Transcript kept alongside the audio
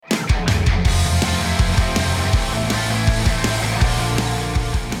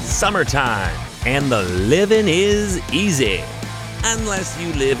summertime, and the living is easy. Unless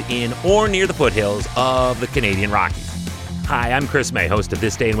you live in or near the foothills of the Canadian Rockies. Hi, I'm Chris May, host of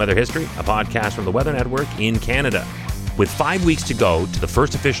This Day in Weather History, a podcast from the Weather Network in Canada. With 5 weeks to go to the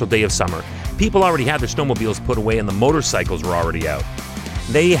first official day of summer, people already had their snowmobiles put away and the motorcycles were already out.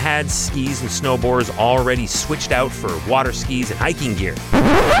 They had skis and snowboards already switched out for water skis and hiking gear.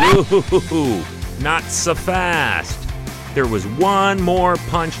 Ooh, not so fast. There was one more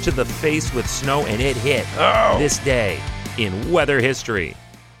punch to the face with snow and it hit this day in weather history.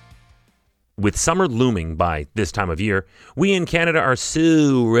 With summer looming by this time of year, we in Canada are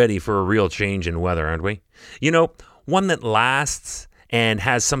so ready for a real change in weather, aren't we? You know, one that lasts and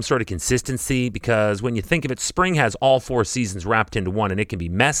has some sort of consistency, because when you think of it, spring has all 4 seasons wrapped into one, and it can be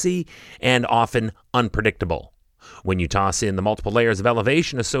messy and often unpredictable. When you toss in the multiple layers of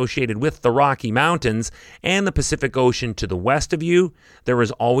elevation associated with the Rocky Mountains and the Pacific Ocean to the west of you, there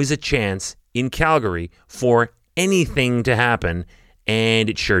is always a chance in Calgary for anything to happen, and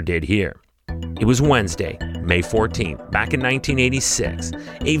it sure did here. It was Wednesday, May 14th, back in 1986.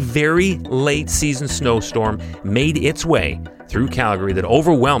 A very late season snowstorm made its way through Calgary that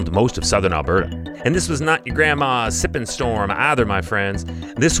overwhelmed most of southern Alberta. And this was not your grandma's sipping storm either, my friends.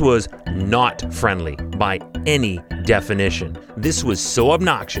 This was not friendly by any definition. This was so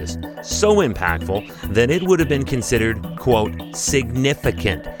obnoxious, so impactful, that it would have been considered, quote,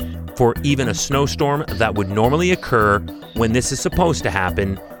 significant for even a snowstorm that would normally occur when this is supposed to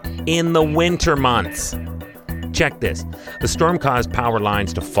happen in the winter months. Check this. The storm caused power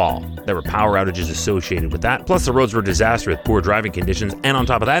lines to fall. There were power outages associated with that. Plus, the roads were a disaster with poor driving conditions. And on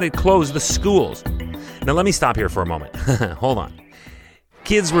top of that, it closed the schools. Now, let me stop here for a moment. Hold on.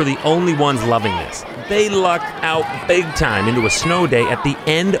 Kids were the only ones loving this. They lucked out big time into a snow day at the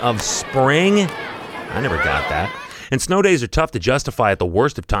end of spring. I never got that. And snow days are tough to justify at the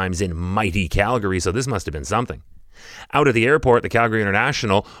worst of times in mighty Calgary, so this must have been something. Out at the airport, the Calgary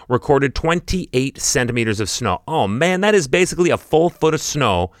International recorded 28 centimeters of snow. Oh man, that is basically a full foot of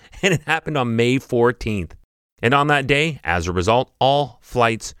snow, and it happened on May 14th. And on that day, as a result, all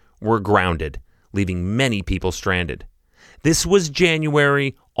flights were grounded, leaving many people stranded. This was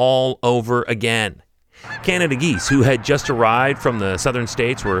January all over again. Canada Geese, who had just arrived from the southern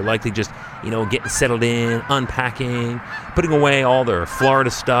states, were likely just, getting settled in, unpacking, putting away all their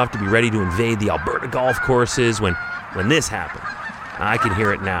Florida stuff to be ready to invade the Alberta golf courses when this happened. I can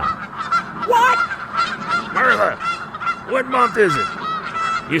hear it now. What? Martha, what month is it?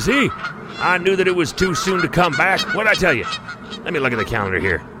 You see, I knew that it was too soon to come back. What'd I tell you? Let me look at the calendar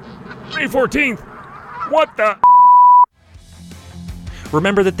here. May 14th. What the...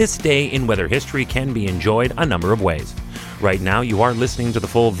 Remember that this day in weather history can be enjoyed a number of ways. Right now, you are listening to the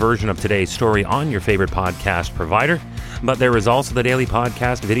full version of today's story on your favorite podcast provider, but there is also the daily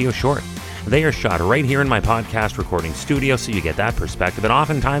podcast video short. They are shot right here in my podcast recording studio, so you get that perspective, and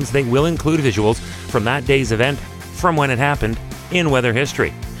oftentimes they will include visuals from that day's event, from when it happened, in weather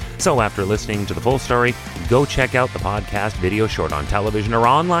history. So after listening to the full story, go check out the podcast video short on television or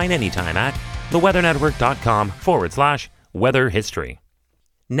online anytime at theweathernetwork.com/weather history.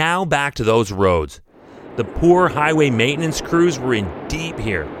 Now back to those roads. The poor highway maintenance crews were in deep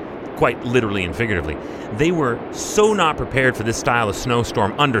here, quite literally and figuratively. They were so not prepared for this style of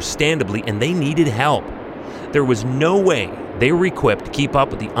snowstorm, understandably, and they needed help. There was no way they were equipped to keep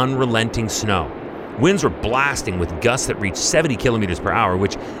up with the unrelenting snow. Winds were blasting with gusts that reached 70 kilometers per hour,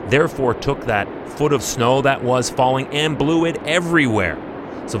 which therefore took that foot of snow that was falling and blew it everywhere.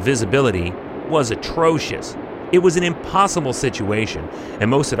 So visibility was atrocious. It was an impossible situation, and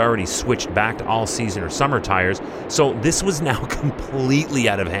most had already switched back to all-season or summer tires, so this was now completely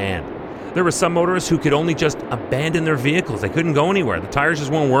out of hand. There were some motorists who could only just abandon their vehicles. They couldn't go anywhere. The tires just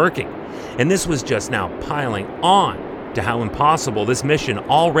weren't working. And this was just now piling on to how impossible this mission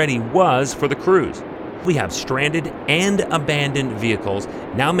already was for the crews. We have stranded and abandoned vehicles,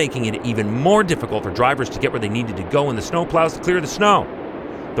 now making it even more difficult for drivers to get where they needed to go and the snowplows to clear the snow.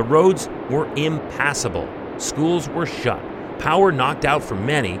 The roads were impassable. Schools were shut, power knocked out for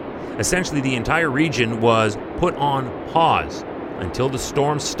many. Essentially, the entire region was put on pause until the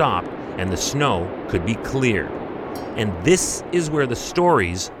storm stopped and the snow could be cleared. And this is where the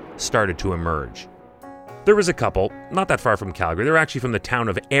stories started to emerge. There was a couple, not that far from Calgary. They're actually from the town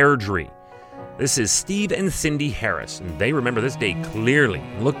of Airdrie. This is Steve and Cindy Harris, and they remember this day clearly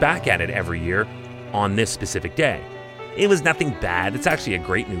and look back at it every year on this specific day. It was nothing bad. It's actually a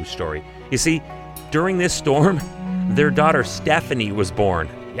great news story. You see, during this storm, their daughter Stephanie was born.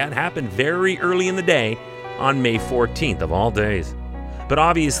 Yeah, it happened very early in the day on May 14th of all days. But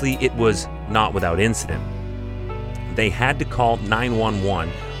obviously it was not without incident. They had to call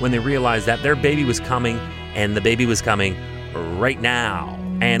 911 when they realized that their baby was coming, and the baby was coming right now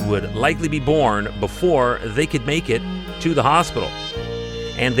and would likely be born before they could make it to the hospital.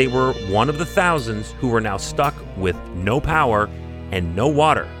 And they were one of the thousands who were now stuck with no power and no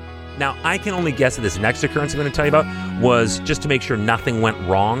water. Now, I can only guess that this next occurrence I'm going to tell you about was just to make sure nothing went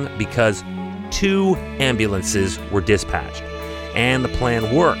wrong, because 2 ambulances were dispatched. And the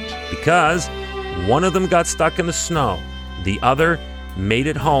plan worked because one of them got stuck in the snow. The other made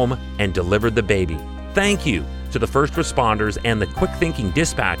it home and delivered the baby. Thank you to the first responders and the quick-thinking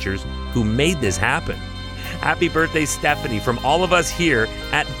dispatchers who made this happen. Happy birthday, Stephanie, from all of us here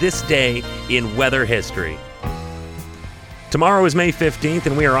at This Day in Weather History. Tomorrow is May 15th,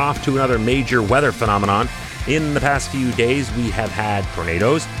 and we are off to another major weather phenomenon. In the past few days, we have had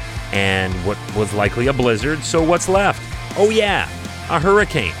tornadoes and what was likely a blizzard. So what's left? Oh yeah, a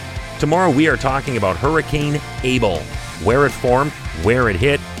hurricane. Tomorrow we are talking about Hurricane Abel, where it formed, where it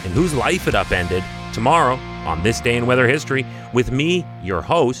hit, and whose life it upended. Tomorrow on This Day in Weather History with me, your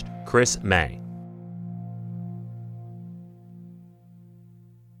host, Chris May.